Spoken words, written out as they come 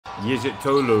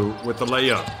Tolu with the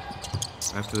layup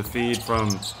after the feed from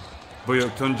Buyuk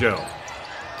Tunjo.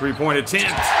 Three-point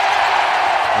attempt.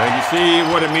 And you see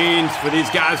what it means for these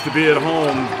guys to be at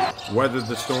home. Weathered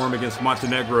the storm against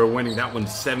Montenegro, winning that one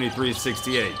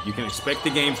 73-68. You can expect the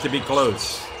games to be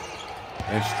close.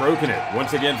 And stroking it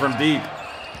once again from deep.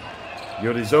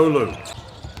 Yodizolu.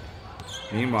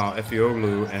 Meanwhile,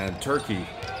 Efeoglu and Turkey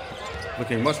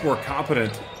looking much more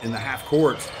competent in the half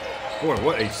court. Boy,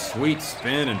 what a sweet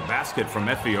spin and basket from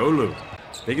Efeoglu.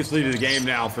 Biggest lead of the game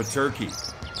now for Turkey.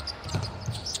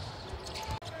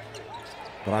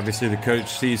 But obviously the coach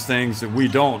sees things that we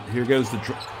don't. Here goes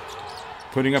the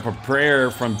putting up a prayer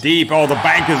from deep. Oh, the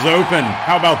bank is open.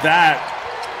 How about that?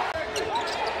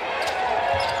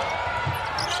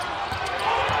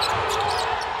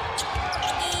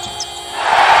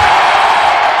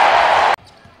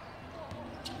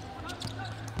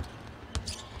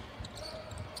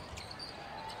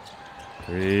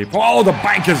 Oh, the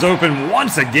bank is open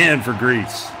once again for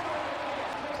Greece.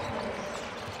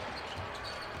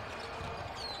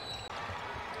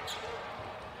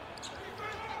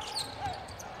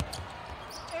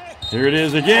 Here it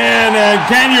is again, and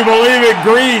can you believe it?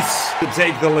 Greece to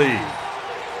take the lead.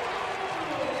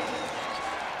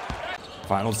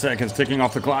 Final seconds ticking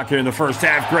off the clock here in the first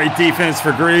half. Great defense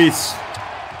for Greece.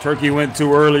 Turkey went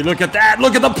too early. Look at that.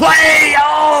 Look at the play.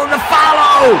 Oh, the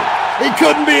follow. It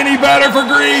couldn't be any better for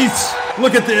Greece.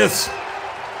 Look at this.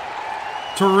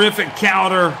 Terrific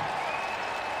counter.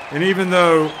 And even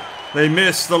though they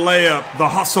missed the layup, the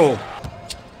hustle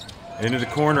into the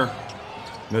corner.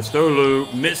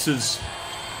 Nestolu misses.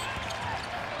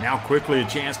 Now quickly a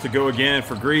chance to go again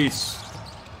for Greece.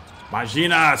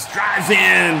 Baginas drives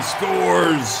in,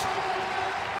 scores.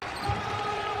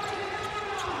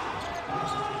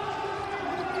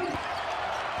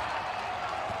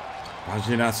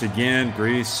 Baginas again.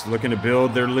 Greece looking to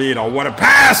build their lead. Oh, what a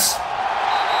pass!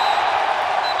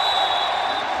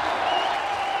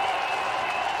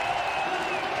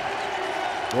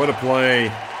 What a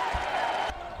play.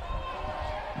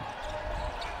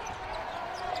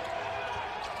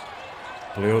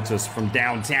 Pliotis from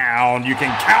downtown. You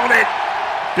can count it.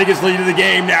 Biggest lead of the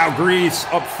game now. Greece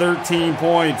up 13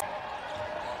 points.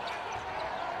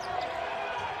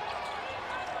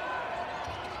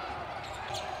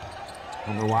 I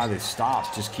don't know why they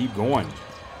stopped. Just keep going.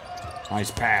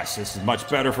 Nice pass. This is much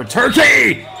better for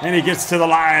Turkey. And he gets to the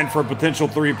line for a potential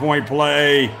three-point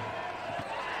play.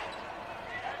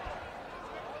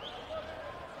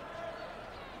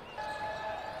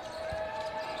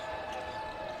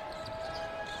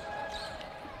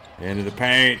 Into the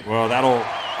paint. Well, that'll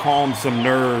calm some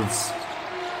nerves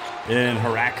in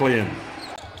Heraklion.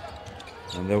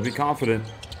 And they'll be confident.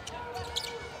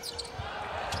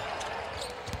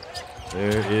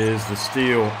 There is the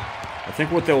steal. I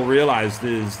think what they'll realize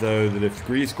is, though, that if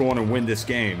Greece go on and win this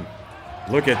game,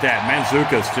 look at that. Mandzukic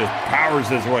just powers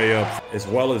his way up. As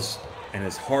well as, and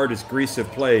as hard as Greece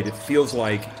have played, it feels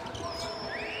like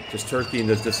just Turkey in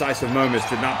those decisive moments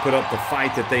did not put up the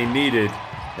fight that they needed.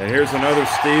 And here's another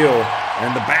steal,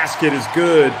 and the basket is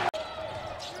good.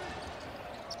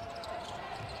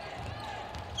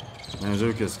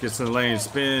 Mandzukic gets in the lane,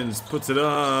 spins, puts it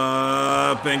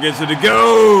up, and gets it to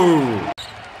go.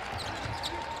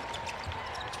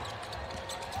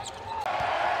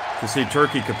 To see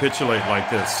Turkey capitulate like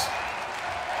this.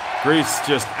 Greece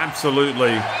just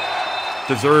absolutely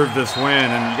deserved this win,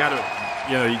 and you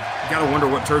gotta wonder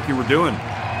what Turkey were doing.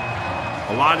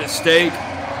 A lot at stake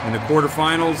in the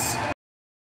quarterfinals.